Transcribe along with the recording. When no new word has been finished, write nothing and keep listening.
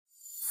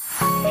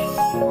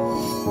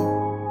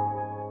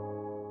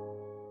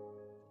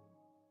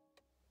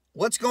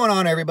What's going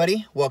on,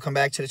 everybody? Welcome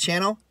back to the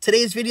channel.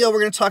 Today's video,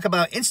 we're going to talk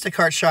about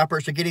Instacart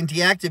shoppers are getting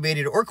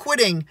deactivated or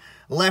quitting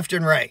left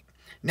and right.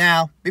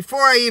 Now, before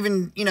I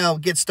even,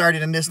 get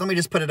started in this, let me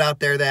just put it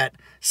out there that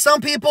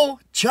some people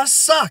just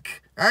suck.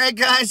 All right,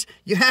 guys,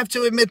 you have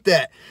to admit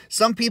that.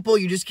 Some people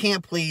you just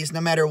can't please.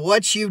 No matter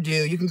what you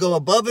do, you can go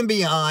above and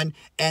beyond,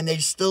 and they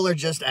still are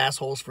just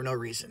assholes for no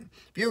reason.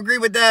 If you agree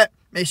with that,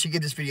 make sure you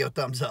give this video a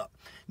thumbs up.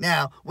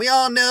 Now, we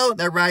all know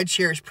that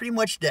rideshare is pretty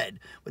much dead.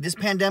 With this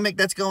pandemic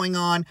that's going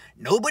on,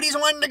 nobody's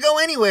wanting to go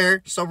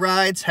anywhere, so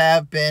rides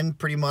have been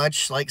pretty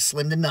much like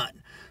slim to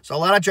none. So a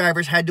lot of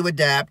drivers had to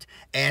adapt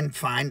and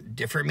find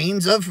different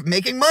means of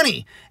making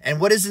money. And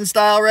what is in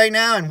style right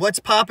now and what's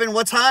popping,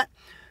 what's hot?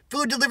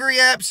 Food delivery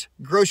apps,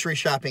 grocery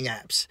shopping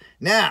apps.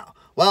 Now,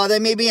 while they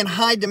may be in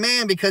high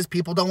demand because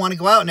people don't want to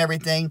go out and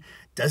everything,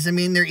 doesn't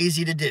mean they're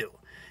easy to do.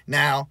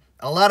 Now,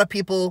 a lot of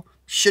people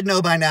should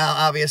know by now,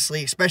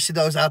 obviously, especially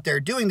those out there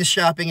doing the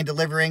shopping and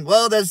delivering,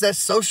 well, there's that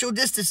social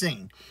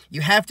distancing.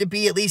 You have to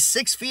be at least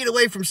 6 feet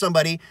away from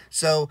somebody.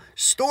 So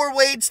store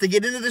waits to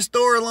get into the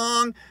store are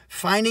long.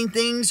 Finding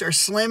things are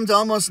slim to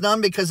almost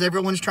none because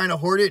everyone's trying to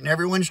hoard it and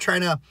everyone's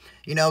trying to,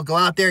 go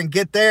out there and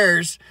get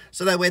theirs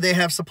so that way they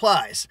have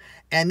supplies.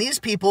 And these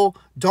people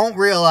don't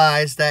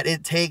realize that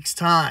it takes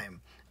time.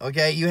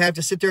 Okay, you have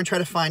to sit there and try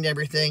to find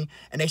everything.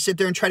 And they sit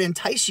there and try to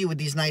entice you with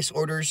these nice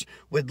orders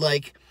with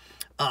like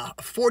a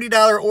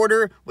 $40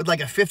 order with like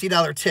a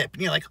 $50 tip.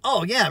 And you're like,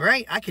 oh yeah,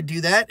 right, I could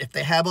do that if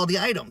they have all the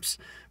items.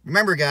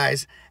 Remember,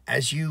 guys,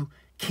 as you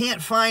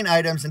can't find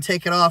items and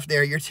take it off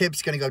there, your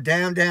tip's going to go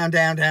down, down,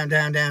 down, down,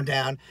 down, down,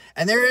 down.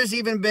 And there has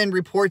even been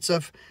reports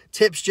of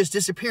tips just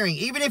disappearing,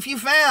 even if you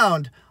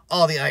found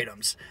all the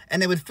items.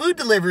 And then with food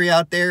delivery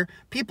out there,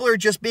 people are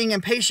just being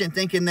impatient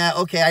thinking that,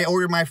 okay, I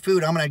ordered my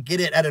food, I'm going to get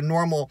it at a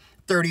normal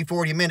 30,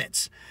 40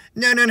 minutes.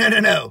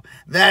 No.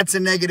 That's a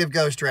negative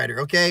Ghost Rider,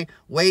 okay?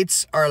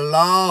 Waits are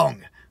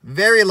long,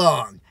 very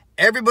long.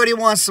 Everybody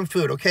wants some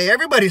food, okay?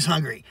 Everybody's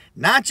hungry,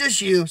 not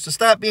just you. So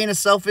stop being a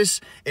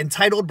selfish,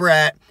 entitled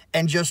brat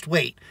and just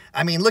wait.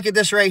 I mean, look at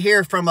this right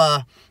here from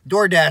a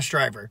DoorDash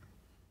driver.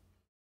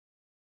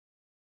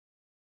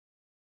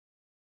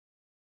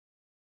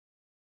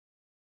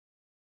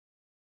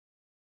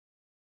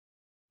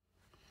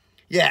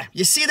 Yeah,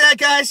 you see that,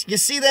 guys? You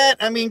see that?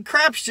 I mean,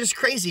 crap's just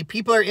crazy.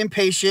 People are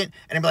impatient,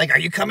 and I'm like, are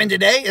you coming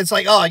today? It's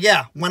like, oh,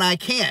 yeah, when I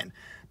can.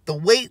 The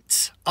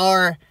waits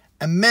are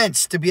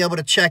immense to be able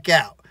to check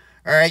out.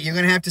 All right, you're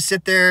going to have to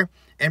sit there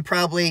and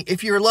probably,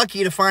 if you're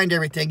lucky to find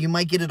everything, you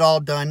might get it all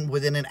done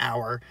within an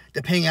hour,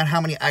 depending on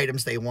how many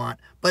items they want.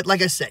 But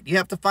like I said, you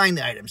have to find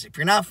the items. If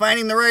you're not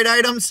finding the right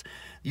items,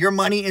 your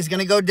money is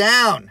going to go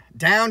down,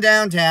 down,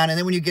 down, down. And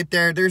then when you get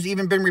there, there's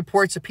even been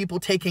reports of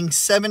people taking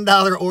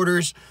 $7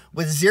 orders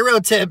with 0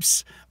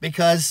 tips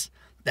because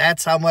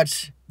that's how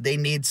much they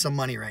need some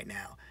money right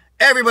now.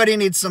 Everybody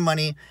needs some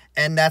money,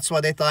 and that's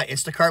why they thought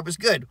Instacart was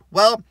good.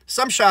 Well,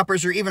 some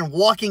shoppers are even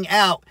walking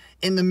out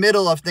in the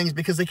middle of things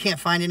because they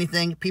can't find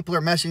anything. People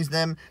are messaging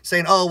them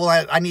saying, oh,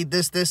 well, I need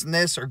this, this, and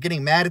this, or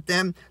getting mad at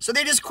them. So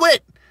they just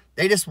quit.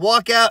 They just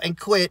walk out and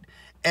quit.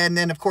 And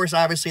then, of course,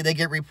 obviously, they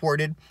get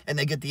reported and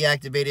they get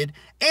deactivated.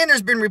 And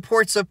there's been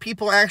reports of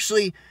people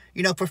actually,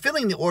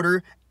 fulfilling the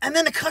order, and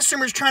then the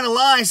customer's trying to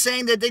lie,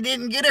 saying that they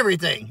didn't get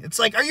everything. It's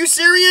like, are you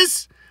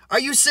serious? Are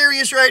you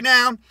serious right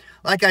now?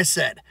 Like I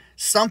said,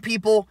 some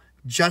people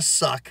just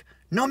suck.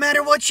 No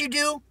matter what you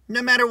do,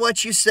 no matter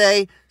what you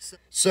say.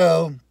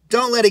 So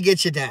don't let it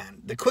get you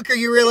down. The quicker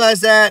you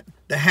realize that,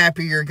 the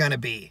happier you're going to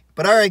be.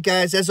 But all right,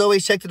 guys, as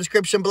always, check the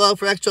description below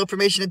for extra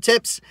information and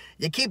tips.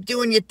 You keep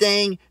doing your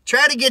thing.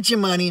 Try to get your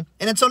money.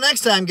 And until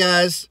next time,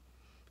 guys,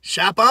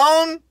 shop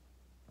on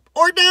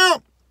or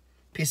don't.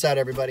 Peace out,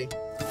 everybody.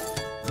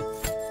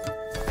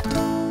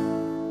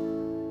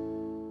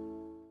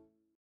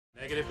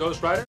 Negative Ghost Rider.